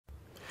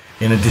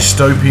In a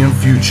dystopian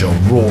future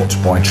wrought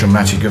by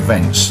traumatic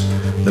events,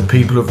 the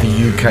people of the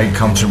UK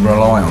come to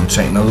rely on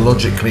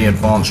technologically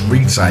advanced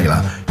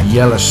retailer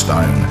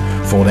Yellowstone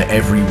for their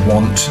every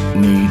want,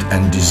 need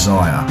and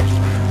desire.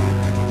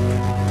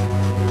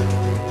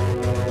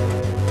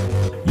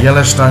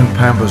 Yellowstone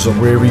pampers a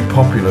weary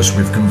populace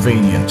with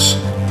convenience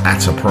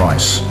at a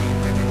price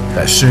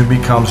that soon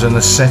becomes a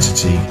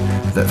necessity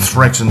that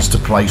threatens to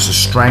place a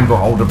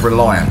stranglehold of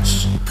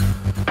reliance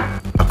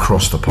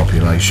across the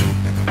population.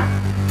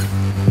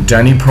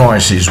 Danny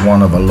Price is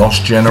one of a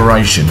lost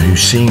generation who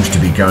seems to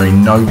be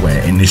going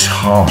nowhere in this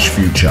harsh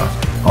future.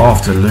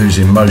 After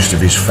losing most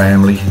of his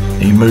family,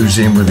 he moves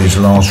in with his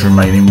last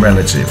remaining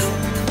relative,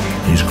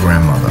 his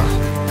grandmother,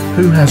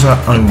 who has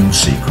her own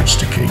secrets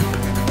to keep.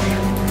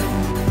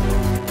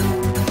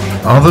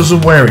 Others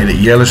are wary that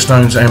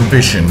Yellowstone's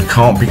ambition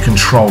can't be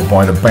controlled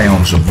by the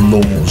bounds of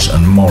laws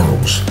and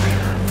morals.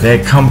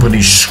 Their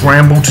companies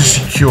scramble to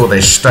secure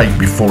their stake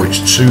before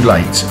it's too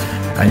late,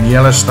 and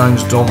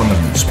Yellowstone's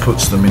dominance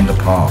puts them in the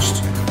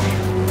past.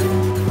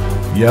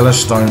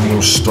 Yellowstone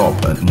will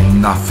stop at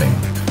nothing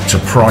to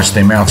price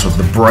them out of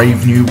the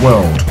brave new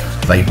world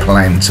they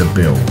plan to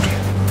build.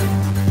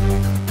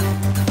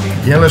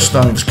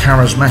 Yellowstone's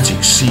charismatic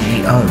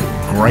CEO,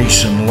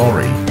 Grayson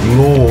Laurie,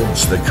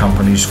 lauds the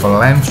company's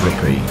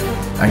philanthropy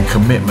and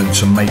commitment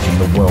to making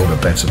the world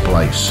a better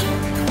place.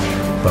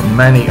 But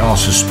many are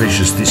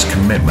suspicious this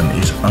commitment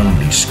is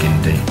only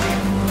skin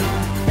deep.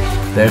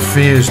 Their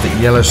fears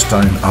that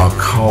Yellowstone are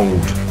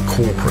cold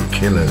corporate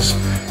killers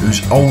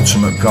whose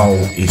ultimate goal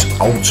is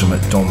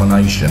ultimate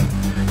domination,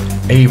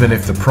 even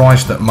if the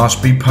price that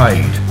must be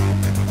paid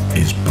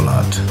is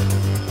blood.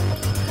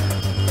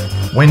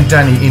 When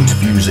Danny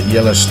interviews at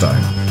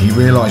Yellowstone, he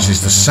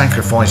realizes the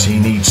sacrifice he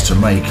needs to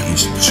make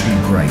is too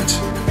great.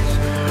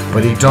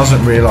 But he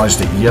doesn't realize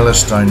that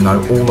Yellowstone know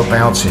all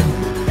about him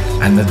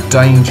and the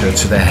danger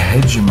to their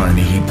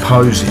hegemony he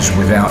poses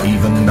without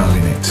even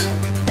knowing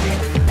it.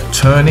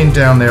 Turning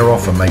down their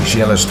offer makes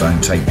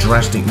Yellowstone take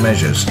drastic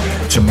measures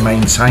to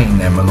maintain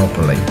their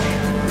monopoly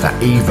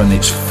that even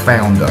its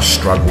founder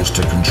struggles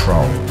to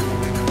control.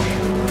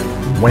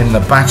 When the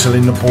battle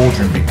in the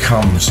boardroom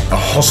becomes a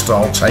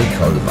hostile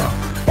takeover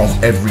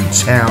of every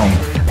town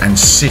and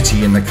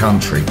city in the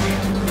country,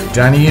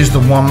 Danny is the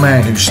one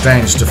man who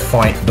stands to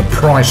fight the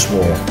price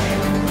war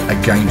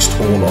against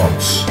all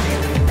odds.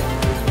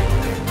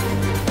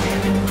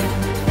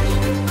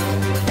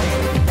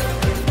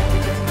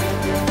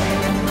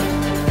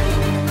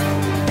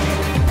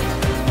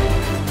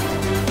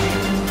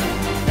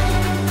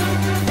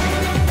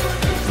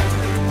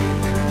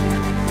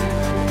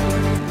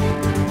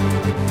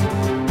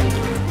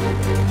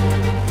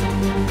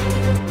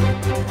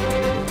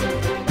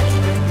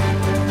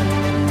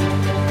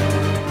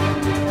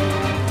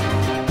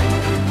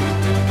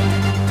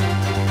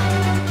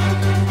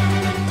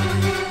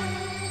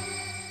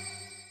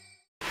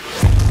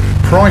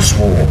 Price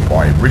War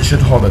by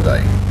Richard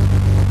Holliday.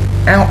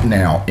 Out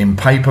now in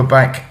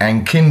paperback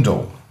and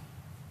Kindle.